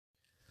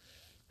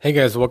Hey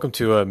guys, welcome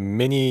to a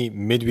mini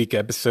midweek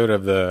episode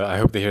of the I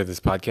Hope They Hear This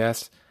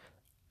podcast.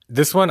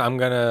 This one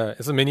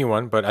it's a mini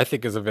one, but I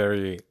think is a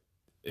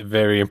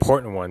very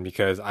important one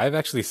because I've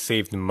actually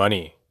saved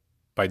money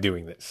by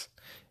doing this.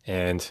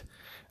 And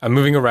I'm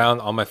moving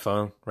around on my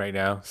phone right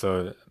now,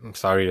 so I'm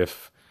sorry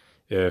if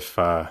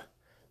the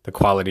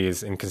quality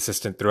is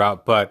inconsistent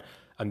throughout, but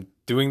I'm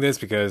doing this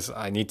because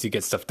I need to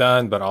get stuff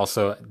done, but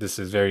also this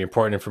is very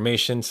important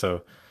information.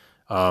 So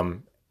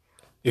um,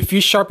 if you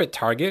shop at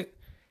Target,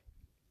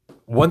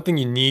 one thing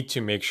you need to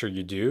make sure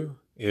you do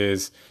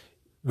is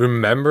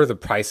remember the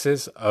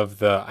prices of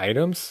the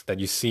items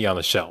that you see on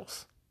the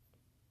shelves.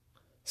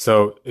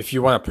 So if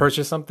you want to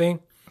purchase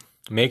something,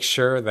 make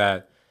sure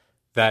that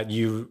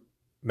you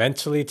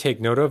mentally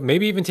take note of,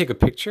 maybe even take a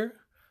picture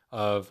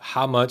of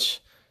how much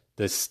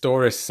the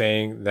store is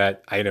saying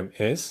that item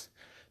is,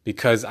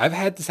 because I've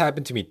had this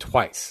happen to me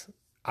twice.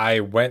 I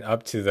went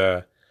up to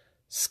the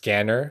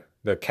scanner,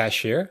 the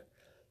cashier,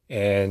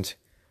 and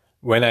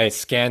when I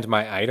scanned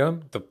my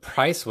item, the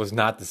price was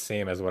not the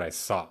same as what I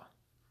saw.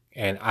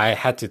 And I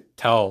had to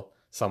tell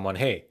someone,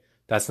 hey,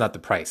 that's not the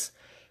price.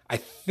 I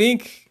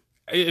think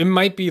it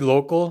might be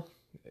local.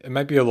 It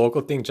might be a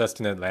local thing just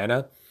in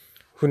Atlanta.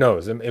 Who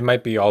knows? It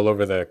might be all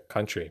over the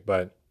country,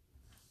 but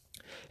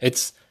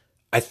it's,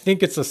 I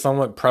think it's a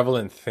somewhat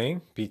prevalent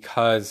thing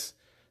because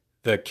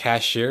the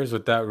cashiers,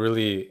 without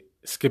really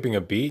skipping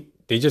a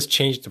beat, they just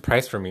changed the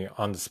price for me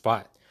on the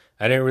spot.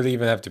 I didn't really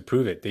even have to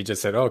prove it. They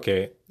just said, oh,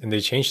 okay, and they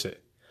changed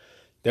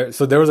it.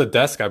 So there was a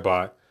desk I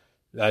bought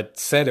that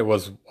said it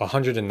was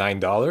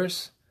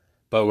 $109,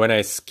 but when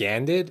I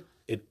scanned it,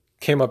 it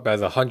came up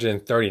as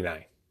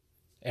 139.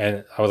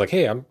 And I was like,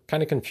 hey, I'm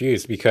kind of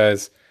confused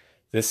because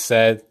this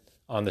said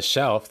on the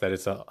shelf that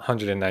it's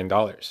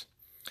 $109.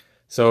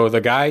 So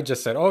the guy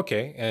just said,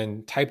 okay,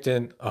 and typed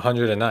in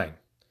 109.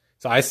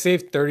 So I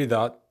saved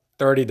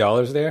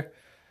 $30 there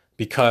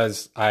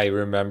because I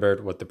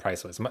remembered what the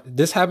price was.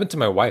 This happened to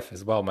my wife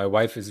as well. My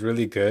wife is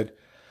really good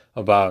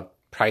about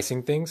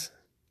pricing things.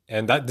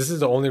 And this is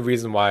the only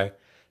reason why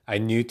I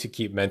knew to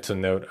keep mental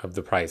note of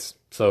the price.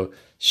 So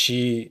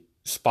she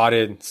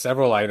spotted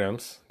several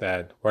items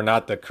that were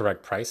not the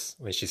correct price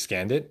when she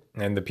scanned it,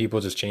 and the people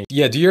just changed.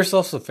 Yeah, do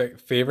yourselves a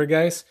favor,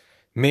 guys.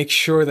 Make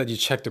sure that you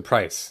check the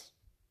price.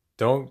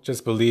 Don't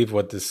just believe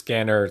what the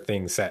scanner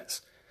thing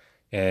says.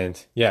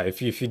 And yeah,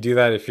 if you do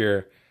that, if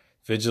you're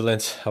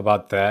vigilant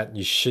about that,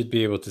 you should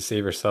be able to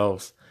save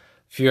yourselves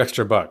a few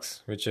extra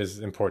bucks, which is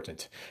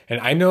important.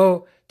 And I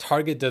know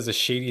Target does a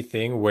shady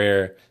thing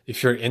where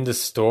if you're in the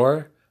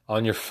store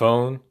on your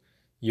phone,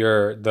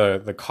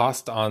 the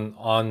cost on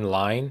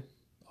online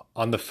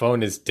on the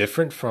phone is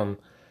different from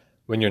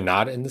when you're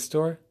not in the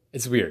store.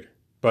 It's weird,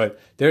 but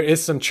there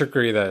is some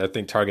trickery that I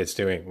think Target's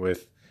doing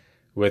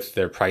with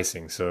their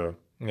pricing. So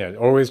yeah,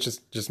 always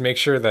just make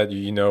sure that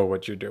you know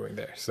what you're doing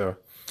there. So, all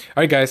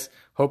right, guys,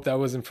 hope that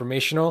was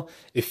informational.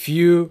 If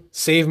you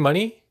save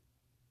money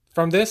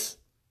from this,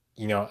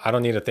 I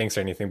don't need a thanks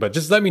or anything, but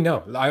just let me know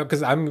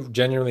because I'm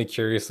genuinely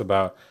curious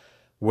about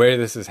where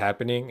this is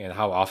happening and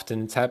how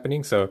often it's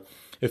happening. So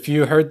if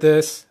you heard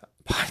this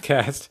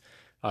podcast,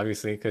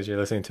 obviously, because you're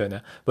listening to it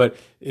now, but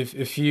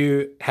if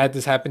you had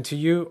this happen to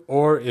you,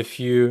 or if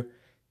hear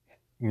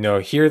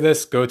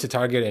this, go to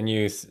Target and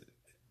you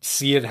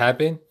see it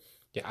happen,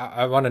 yeah,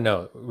 I want to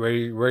know where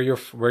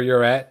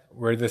you're at,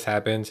 where this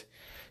happened.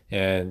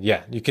 And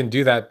yeah, you can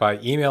do that by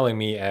emailing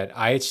me at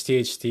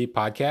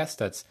ihthtpodcast.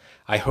 That's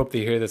I hope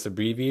they hear this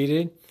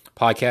abbreviated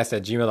podcast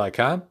at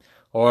gmail.com,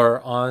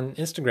 or on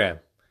Instagram.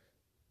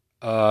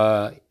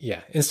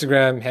 Yeah,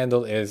 Instagram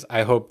handle is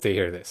I hope they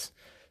hear this.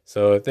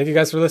 So thank you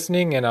guys for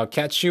listening, and I'll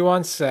catch you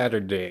on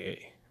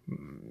Saturday.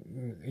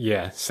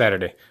 Yeah,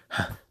 Saturday.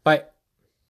 Bye.